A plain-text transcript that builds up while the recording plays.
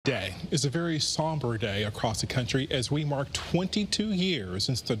Day is a very somber day across the country as we mark 22 years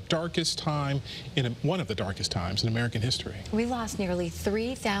since the darkest time one of the darkest times in American history. We lost nearly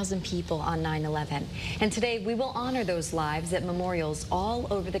 3,000 people on 9/11, and today we will honor those lives at memorials all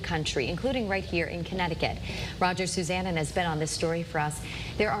over the country, including right here in Connecticut. Roger Susannon has been on this story for us.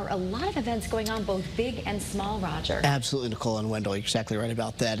 There are a lot of events going on, both big and small, Roger. Absolutely, Nicole and Wendell, you're exactly right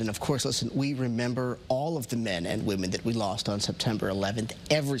about that. And of course, listen, we remember all of the men and women that we lost on September 11th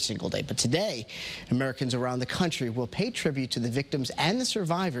every single day. But today, Americans around the country will pay tribute to the victims and the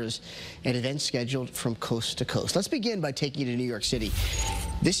survivors at events scheduled from coast to coast. Let's begin by taking you to New York City.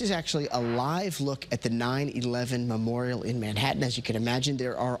 This is actually a live look at the 9/11 Memorial in Manhattan. As you can imagine,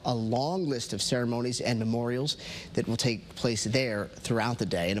 there are a long list of ceremonies and memorials that will take place there throughout the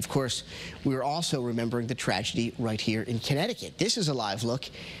day. And of course, we're also remembering the tragedy right here in Connecticut. This is a live look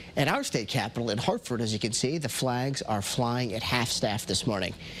at our state capitol in Hartford. As you can see, the flags are flying at half-staff this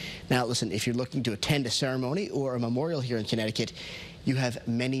morning. Now, listen, if you're looking to attend a ceremony or a memorial here in Connecticut, you have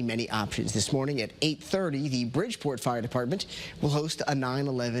many, many options. This morning at 8:30, the Bridgeport Fire Department will host a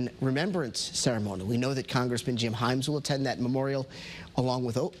 9/11 remembrance ceremony. We know that Congressman Jim Himes will attend that memorial along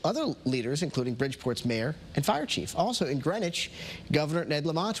with other leaders, including Bridgeport's mayor and fire chief. Also in Greenwich, Governor Ned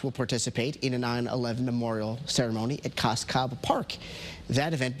Lamont will participate in a 9/11 memorial ceremony at Coscob Park.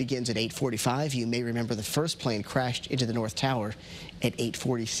 That event begins at 8:45. You may remember the first plane crashed into the North Tower at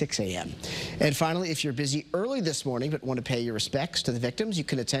 8:46 a.m. And finally, if you're busy early this morning but want to pay your respects to the victims, you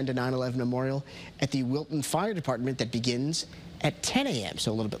can attend a 9/11 memorial at the Wilton Fire Department that begins at 10 a.m.,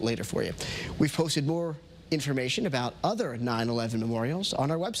 so a little bit later for you. We've posted more information about other 9/11 memorials on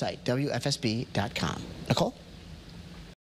our website, WFSB.com. Nicole?